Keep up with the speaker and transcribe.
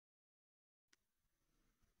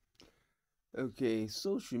Okay,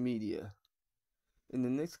 social media. In the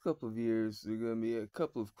next couple of years, there are going to be a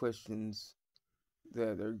couple of questions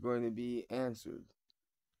that are going to be answered.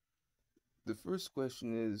 The first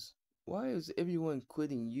question is, why is everyone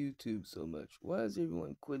quitting YouTube so much? Why is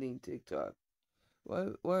everyone quitting TikTok? Why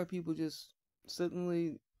are people just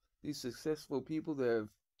suddenly these successful people that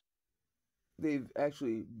they've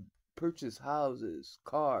actually purchased houses,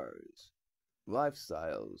 cars,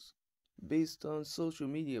 lifestyles based on social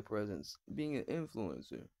media presence, being an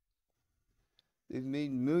influencer. They've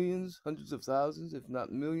made millions, hundreds of thousands, if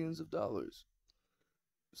not millions of dollars.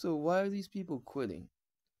 So why are these people quitting?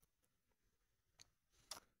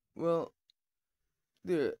 Well,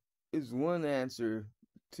 there is one answer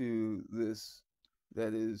to this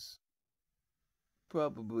that is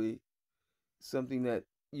probably something that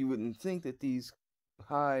you wouldn't think that these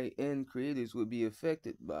high-end creators would be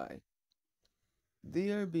affected by. They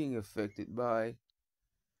are being affected by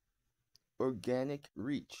organic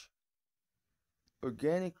reach.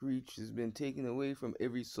 Organic reach has been taken away from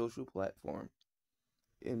every social platform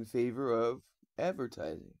in favor of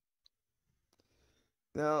advertising.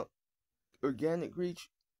 Now, organic reach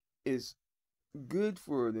is good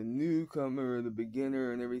for the newcomer, the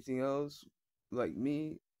beginner, and everything else. Like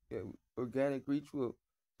me, organic reach will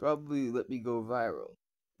probably let me go viral.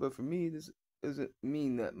 But for me, this doesn't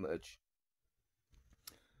mean that much.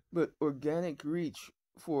 But organic reach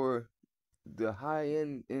for the high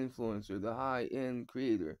end influencer, the high end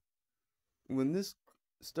creator, when this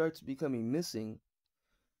starts becoming missing,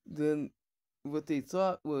 then what they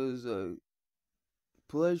thought was a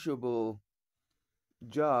pleasurable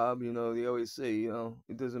job, they always say,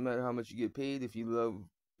 it doesn't matter how much you get paid if you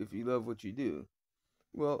love what you do.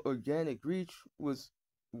 Well, organic reach was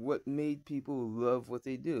what made people love what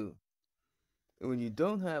they do. And when you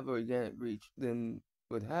don't have organic reach, then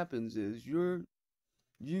what happens is your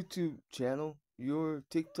YouTube channel, your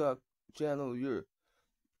TikTok channel, your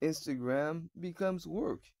Instagram becomes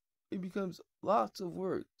work. It becomes lots of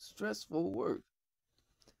work, stressful work.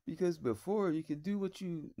 Because before you could do what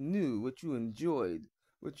you knew, what you enjoyed,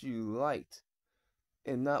 what you liked,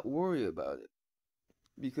 and not worry about it.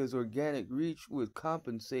 Because organic reach would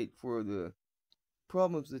compensate for the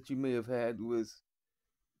problems that you may have had with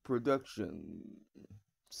production,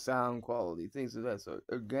 sound quality, things of that sort.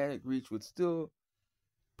 Organic reach would still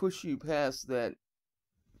push you past that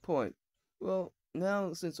point. Well,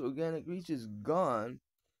 now since organic reach is gone,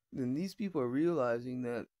 then these people are realizing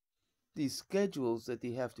that these schedules that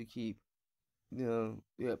they have to keep, yeah,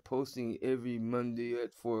 posting every Monday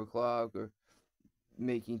at 4 o'clock or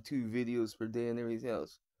making 2 videos per day and everything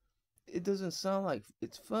else, it doesn't sound like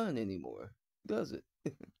it's fun anymore, does it?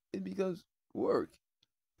 It becomes work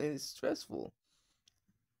and it's stressful.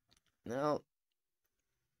 Now,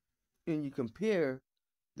 when you compare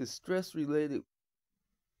the stress related,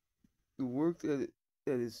 the work that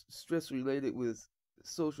is stress related with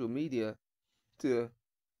social media to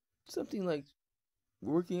something like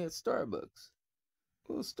working at Starbucks.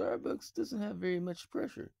 Well, Starbucks doesn't have very much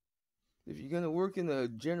pressure. If you're going to work in a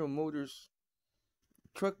General Motors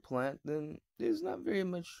truck plant, then there's not very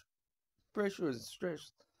much pressure and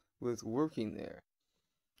stress with working there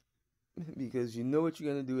because you know what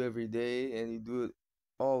you're going to do every day and you do it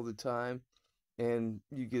all the time and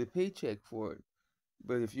you get a paycheck for it.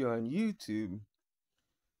 But if you're on YouTube,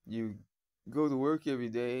 you go to work every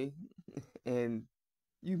day and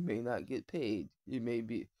you may not get paid. You may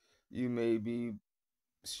be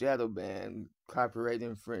shadow banned, copyright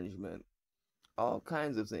infringement, all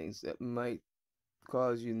kinds of things that might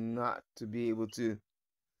cause you not to be able to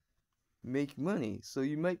make money. So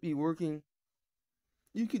you might be working,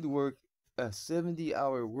 you could work a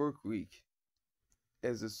 70-hour work week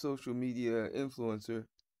as a social media influencer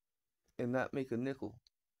and not make a nickel.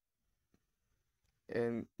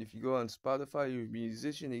 And if you go on Spotify, you're a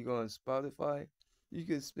musician, you go on Spotify, you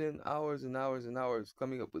can spend hours and hours and hours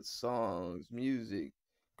coming up with songs, music,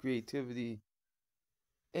 creativity,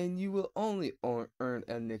 and you will only earn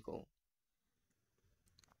a nickel.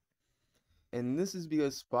 And this is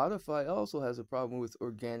because Spotify also has a problem with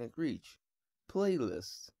organic reach.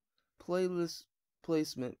 Playlists. Playlist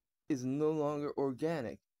placement is no longer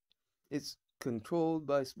organic. It's controlled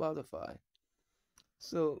by Spotify.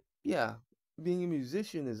 So, yeah, being a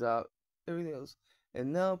musician is out, everything else.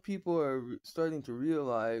 And now people are starting to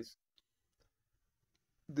realize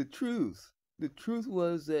the truth. The truth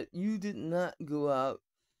was that you did not go out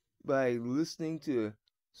by listening to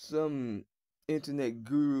some internet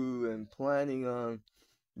guru and planning on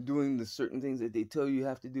doing the certain things that they tell you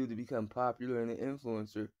have to do to become popular and an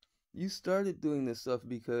influencer. You started doing this stuff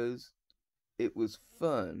because it was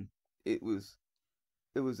fun. It was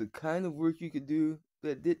it was a kind of work you could do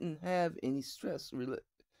that didn't have any stress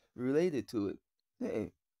related to it.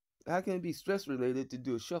 Hey, how can it be stress related to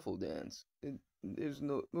do a shuffle dance? There's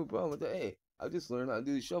no problem with that. Hey, I just learned how to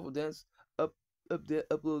do the shuffle dance, up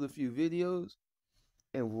upload a few videos,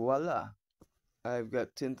 and voila, I've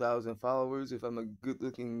got 10,000 followers if I'm a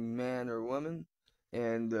good-looking man or woman,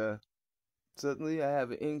 and suddenly I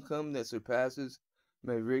have an income that surpasses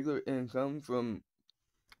my regular income from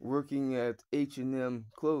working at H&M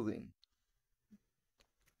clothing.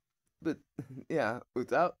 But yeah,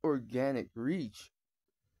 without organic reach,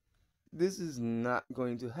 this is not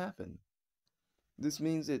going to happen. This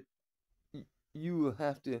means that you will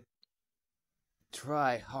have to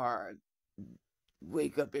try hard,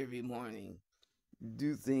 wake up every morning,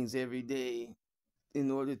 do things every day in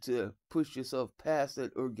order to push yourself past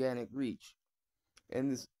that organic reach.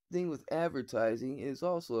 And this thing with advertising is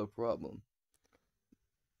also a problem.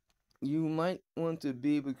 You might want to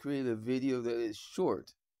be able to create a video that is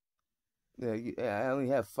short. I only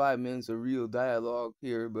have 5 minutes of real dialogue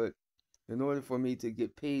here, but in order for me to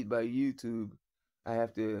get paid by YouTube, I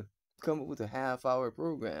have to come up with a half-hour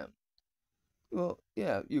program. Well,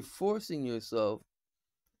 yeah, you're forcing yourself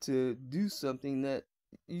to do something that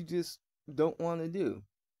you just don't want to do.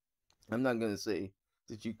 I'm not going to say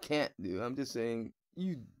that you can't do. I'm just saying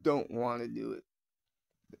you don't want to do it.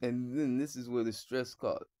 And then this is where the stress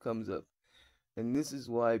comes up. And this is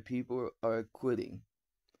why people are quitting.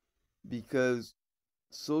 Because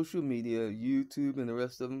social media, YouTube, and the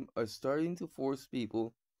rest of them are starting to force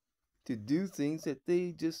people to do things that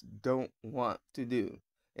they just don't want to do.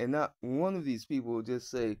 And not one of these people will just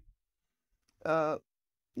say,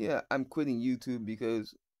 yeah, I'm quitting YouTube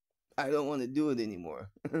because I don't want to do it anymore.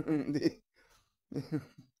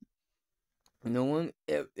 No one,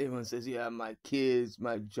 everyone says, yeah, my kids,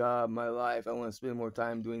 my job, my life, I want to spend more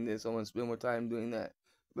time doing this, I want to spend more time doing that.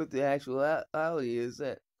 But the actuality is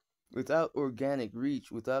that without organic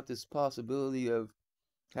reach, without this possibility of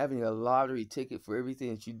having a lottery ticket for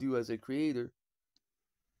everything that you do as a creator,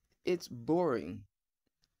 it's boring.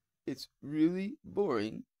 It's really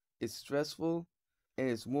boring, it's stressful, and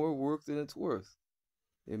it's more work than it's worth.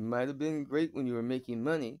 It might have been great when you were making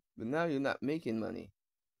money, but now you're not making money.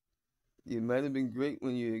 It might have been great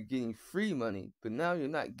when you're getting free money, but now you're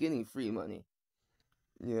not getting free money.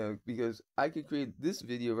 You know, because I could create this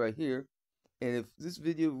video right here, and if this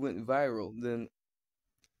video went viral, then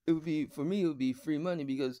it would be, for me, it would be free money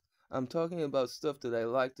because I'm talking about stuff that I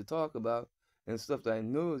like to talk about and stuff that I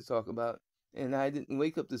know to talk about. And I didn't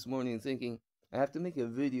wake up this morning thinking, I have to make a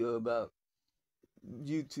video about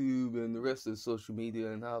YouTube and the rest of social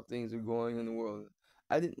media and how things are going in the world.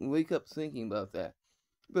 I didn't wake up thinking about that.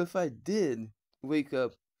 But if I did wake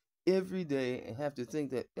up every day and have to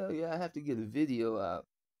think that, oh yeah, I have to get a video out,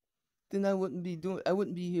 then I wouldn't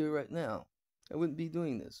be here right now. I wouldn't be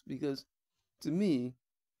doing this because to me,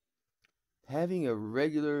 having a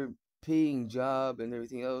regular paying job and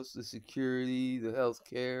everything else, the security, the health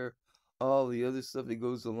care, all the other stuff that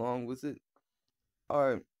goes along with it,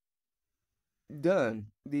 are done.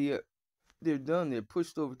 They're done. They're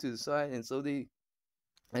pushed over to the side, and so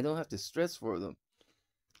I don't have to stress for them.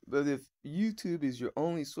 But if YouTube is your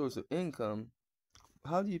only source of income,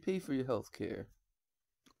 how do you pay for your health care?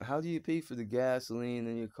 How do you pay for the gasoline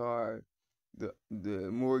in your car,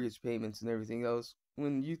 the mortgage payments and everything else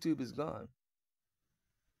when YouTube is gone?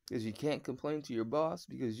 Because you can't complain to your boss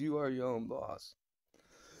because you are your own boss.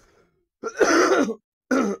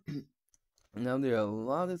 Now, there are a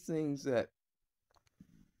lot of things that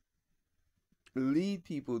lead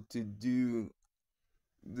people to do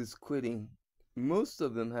this quitting. Most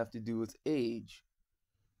of them have to do with age.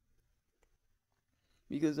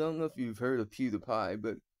 Because I don't know if you've heard of PewDiePie,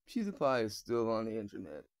 but PewDiePie is still on the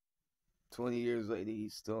internet. 20 years later,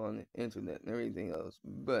 he's still on the internet and everything else.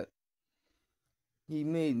 But he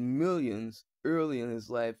made millions early in his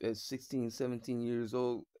life at 16, 17 years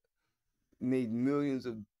old, made millions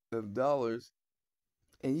of dollars,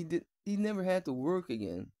 and he never had to work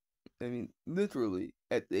again. I mean, literally,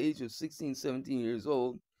 at the age of 16, 17 years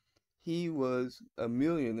old, he was a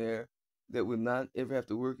millionaire that would not ever have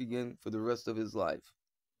to work again for the rest of his life.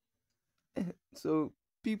 So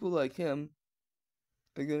people like him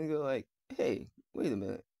are going to go like, hey, wait a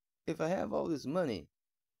minute. If I have all this money,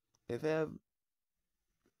 if I have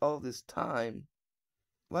all this time,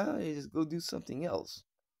 why don't I just go do something else?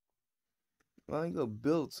 Why don't I go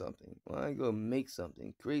build something? Why don't I go make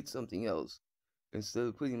something, create something else, instead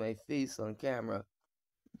of putting my face on camera,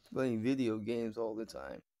 playing video games all the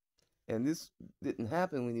time? And this didn't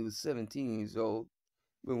happen when he was 17 years old,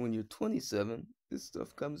 but when you're 27, this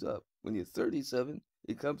stuff comes up. When you're 37,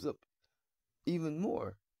 it comes up even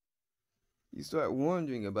more. You start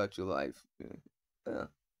wondering about your life. Uh,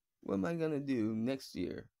 what am I going to do next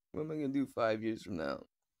year? What am I going to do 5 years from now?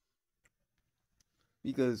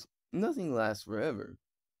 Because nothing lasts forever.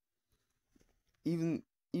 Even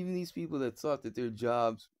even these people that thought that their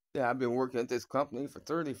jobs, yeah, I've been working at this company for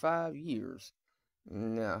 35 years.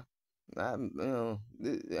 Nah, I'm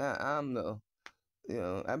the,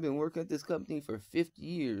 I've been working at this company for 50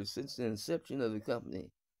 years since the inception of the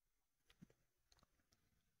company.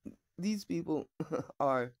 These people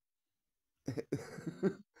are,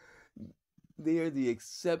 they are the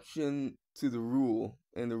exception to the rule.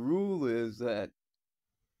 And the rule is that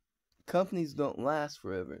companies don't last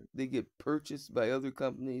forever. They get purchased by other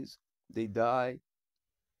companies, they die,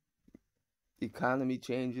 the economy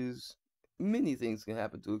changes. Many things can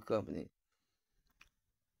happen to a company.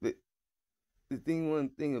 But one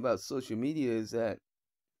thing about social media is that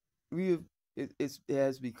we have it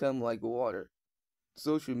has become like water.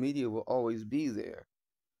 Social media will always be there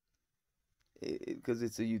because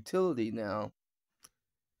it's a utility now.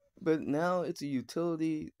 But now it's a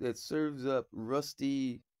utility that serves up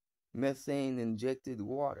rusty, methane injected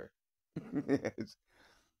water.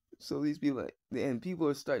 So these people, and people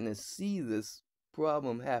are starting to see this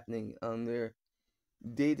problem happening on their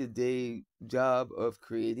day-to-day job of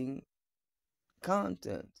creating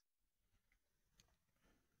content.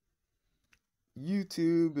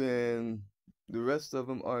 YouTube and the rest of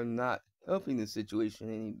them are not helping the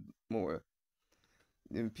situation anymore.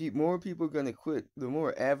 And more people are going to quit. The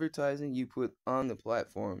more advertising you put on the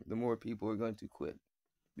platform, the more people are going to quit.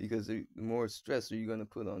 Because the more stress are you going to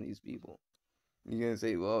put on these people. You're going to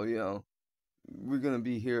say, well, we're going to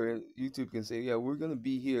be here. And YouTube can say, yeah, we're going to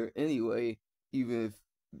be here anyway, even if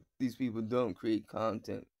these people don't create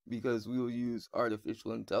content. Because we will use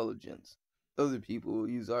artificial intelligence. Other people will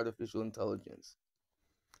use artificial intelligence.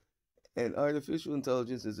 And artificial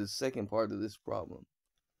intelligence is the second part of this problem.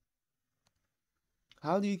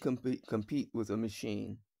 How do you compete with a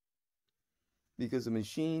machine? Because a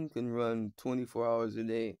machine can run 24 hours a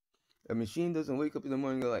day. A machine doesn't wake up in the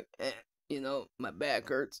morning and go like, my back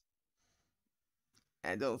hurts.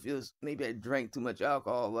 I don't feel, maybe I drank too much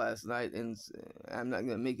alcohol last night and I'm not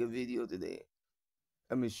going to make a video today.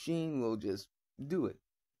 A machine will just do it.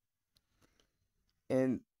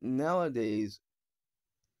 And nowadays,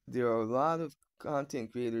 there are a lot of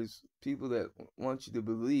content creators, people that want you to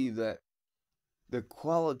believe that the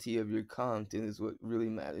quality of your content is what really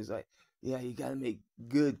matters. Like, yeah, you gotta make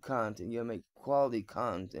good content. You gotta make quality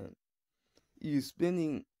content. You're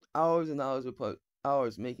spending hours and hours upon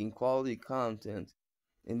hours making quality content,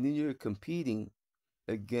 and then you're competing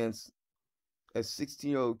against a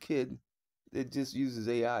 16-year-old kid that just uses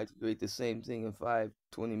AI to create the same thing in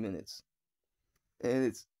 20 minutes. And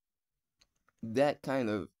it's that kind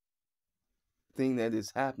of thing that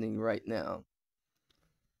is happening right now.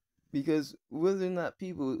 Because whether or not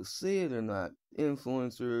people say it or not,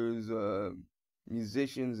 influencers,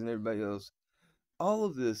 musicians, and everybody else, all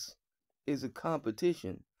of this is a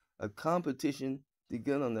competition to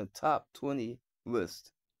get on the top 20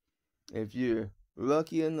 list. If you're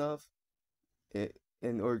lucky enough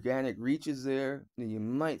and organic reach is there, then you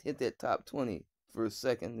might hit that top 20 for a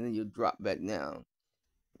second, and then you'll drop back down.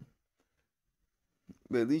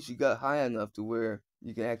 But at least you got high enough to where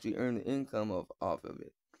you can actually earn the income off of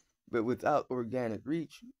it. But without organic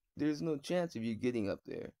reach, there's no chance of you getting up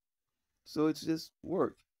there. So it's just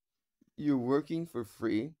work. You're working for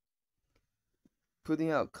free,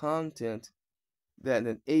 putting out content that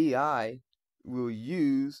an AI will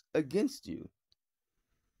use against you.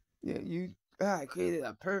 I created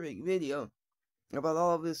a perfect video about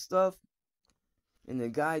all of this stuff, and the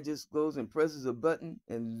guy just goes and presses a button,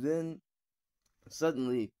 and then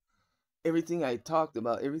suddenly everything I talked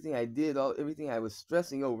about, everything I did, everything I was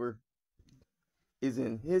stressing over is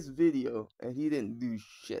in his video, and he didn't do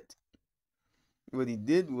shit. What he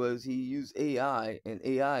did was he used AI, and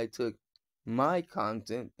AI took my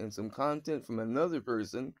content and some content from another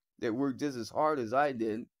person that worked just as hard as I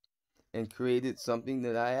did and created something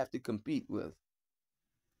that I have to compete with.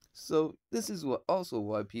 So this is also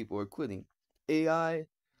why people are quitting. AI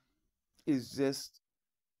is just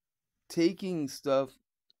taking stuff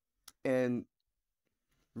and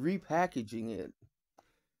repackaging it.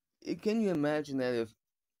 Can you imagine that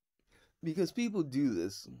because people do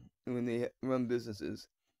this when they run businesses,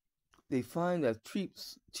 they find a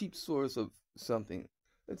cheap source of something.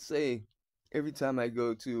 Let's say every time I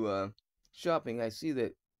go to shopping, I see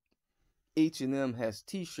that H&M has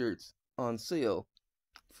t-shirts on sale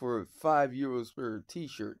for €5 per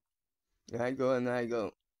t-shirt. And I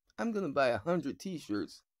go, I'm going to buy 100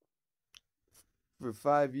 t-shirts for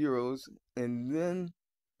 €5, and then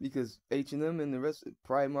because H&M and the rest,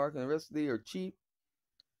 Primark and the rest, they are cheap.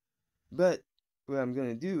 But what I'm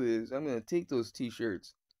gonna do is I'm gonna take those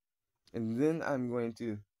T-shirts, and then I'm going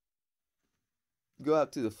to go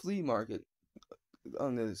out to the flea market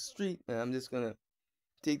on the street, and I'm just gonna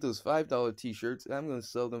take those $5 T-shirts, and I'm gonna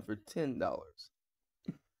sell them for $10.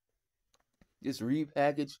 Just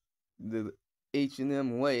repackage the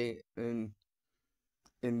H&M way and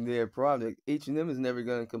in their product. H&M is never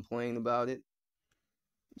gonna complain about it,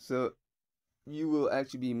 so you will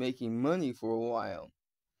actually be making money for a while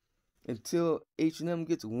until H&M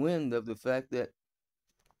gets wind of the fact that,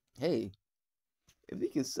 hey, if we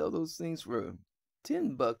can sell those things for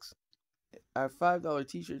 $10, our $5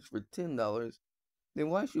 T-shirts for $10, then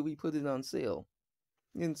why should we put it on sale?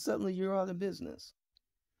 And suddenly you're out of business.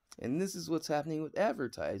 And this is what's happening with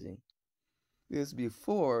advertising. Because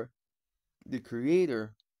before, the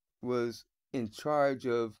creator was in charge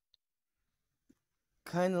of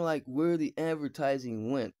kind of like where the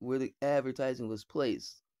advertising went, where the advertising was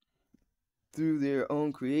placed through their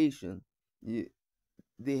own creation.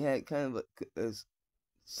 They had kind of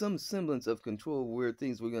some semblance of control where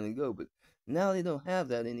things were going to go, but now they don't have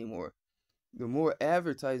that anymore. The more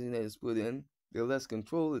advertising that is put in, the less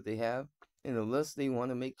control that they have, and the less they want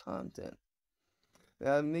to make content.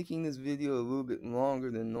 Now, I'm making this video a little bit longer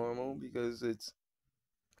than normal because it's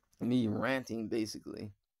me ranting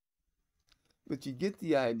basically. But you get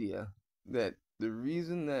the idea that the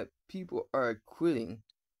reason that people are quitting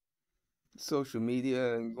social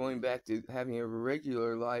media and going back to having a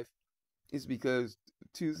regular life is because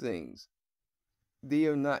two things. They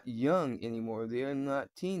are not young anymore. They are not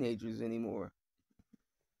teenagers anymore.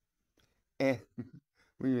 And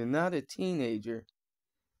when you're not a teenager,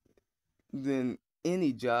 then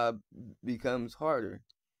any job becomes harder.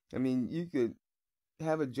 I mean, you could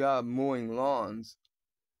have a job mowing lawns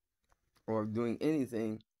or doing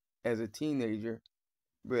anything as a teenager,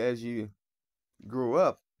 but as you grow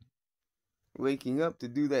up, waking up to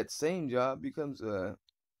do that same job becomes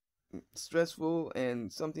stressful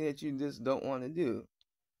and something that you just don't want to do.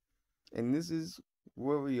 And this is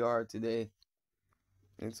where we are today.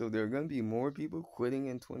 And so there are going to be more people quitting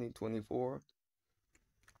in 2024.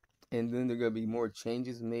 And then there are going to be more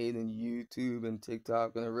changes made in YouTube and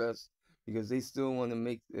TikTok and the rest, because they still want to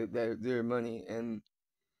make their money, and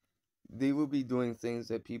they will be doing things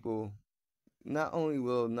that people not only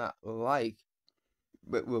will not like,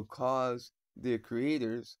 but will cause their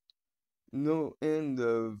creators no end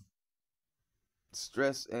of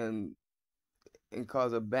stress and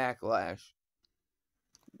cause a backlash.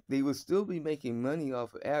 They will still be making money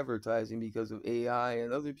off of advertising because of AI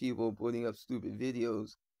and other people putting up stupid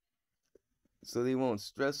videos, so they won't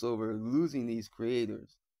stress over losing these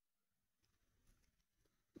creators.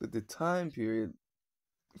 But the time period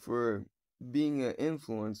for being an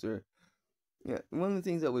influencer, one of the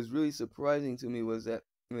things that was really surprising to me was that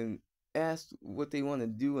when asked what they want to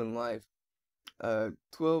do in life, a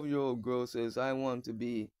 12-year-old girl says, I want to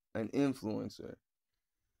be an influencer.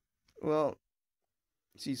 Well,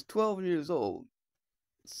 she's 12 years old,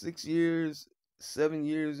 6 years, 7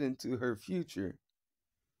 years into her future.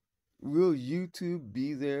 Will YouTube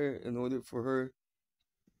be there in order for her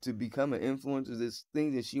to become an influencer, this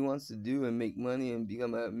thing that she wants to do and make money and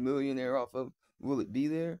become a millionaire off of? Will it be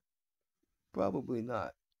there? Probably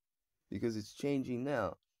not, because it's changing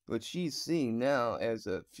now. What she's seeing now as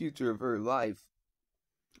a future of her life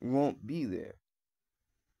won't be there.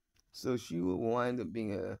 So she will wind up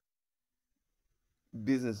being a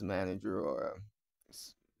business manager or a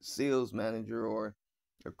sales manager or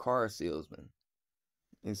a car salesman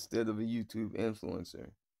instead of a YouTube influencer,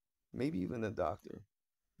 maybe even a doctor.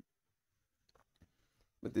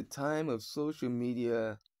 But the time of social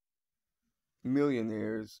media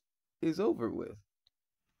millionaires is over with.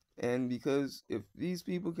 And because if these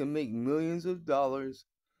people can make millions of dollars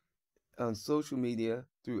on social media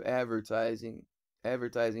through advertising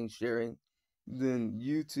sharing, then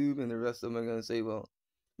YouTube and the rest of them are going to say, well,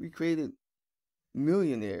 we created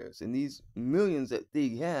millionaires, and these millions that they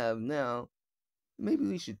have now, maybe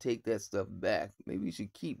we should take that stuff back. Maybe we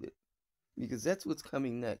should keep it, because that's what's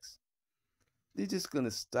coming next. They're just going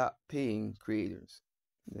to stop paying creators.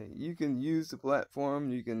 You can use the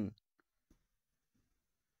platform, you can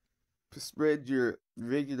spread your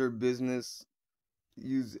regular business,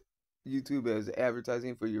 use YouTube as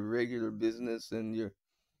advertising for your regular business and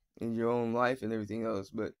your own life and everything else.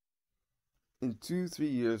 But in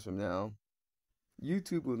 2-3 years from now,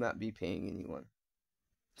 YouTube will not be paying anyone.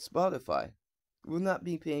 Spotify will not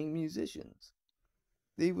be paying musicians.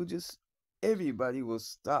 Everybody will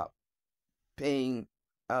stop paying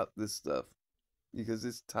out this stuff. because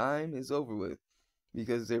this time is over with,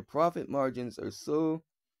 because their profit margins are so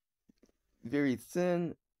very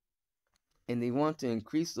thin, and they want to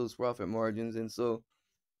increase those profit margins. And so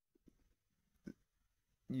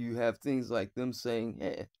you have things like them saying,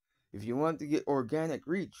 hey, if you want to get organic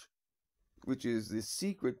reach, which is the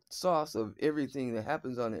secret sauce of everything that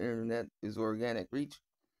happens on the internet is organic reach,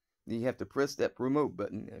 then you have to press that promote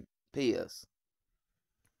button and pay us.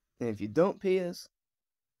 And if you don't pay us,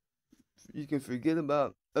 you can forget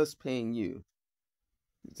about us paying you.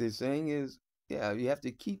 What they're saying is, yeah, you have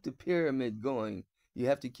to keep the pyramid going. You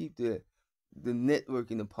have to keep the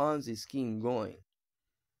network and the Ponzi scheme going.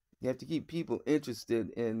 You have to keep people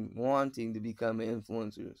interested in wanting to become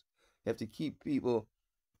influencers. You have to keep people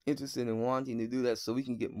interested in wanting to do that so we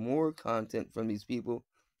can get more content from these people.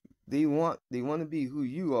 They want to be who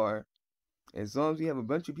you are. As long as we have a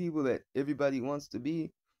bunch of people that everybody wants to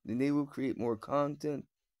be, then they will create more content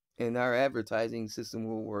and our advertising system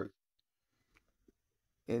will work.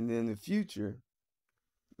 And in the future,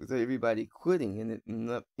 with everybody quitting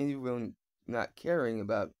and anyone not caring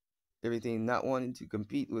about everything, not wanting to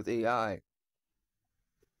compete with AI,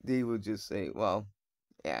 they will just say, well,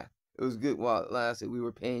 yeah, it was good while it lasted. We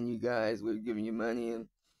were paying you guys, we were giving you money, and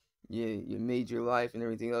you made your life and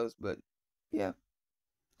everything else. But yeah,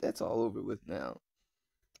 that's all over with now.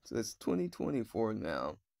 So it's 2024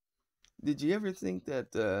 now. Did you ever think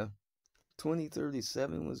that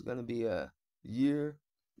 2037 was going to be a year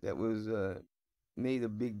that was made a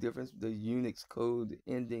big difference, the Unix code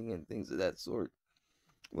ending and things of that sort?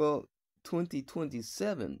 Well,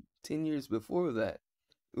 2027, 10 years before that,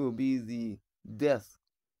 it will be the death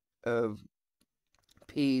of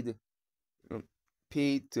paid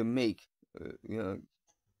to make,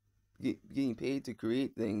 getting paid to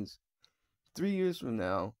create things. 3 years from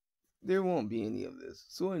now, there won't be any of this.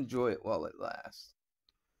 So enjoy it while it lasts.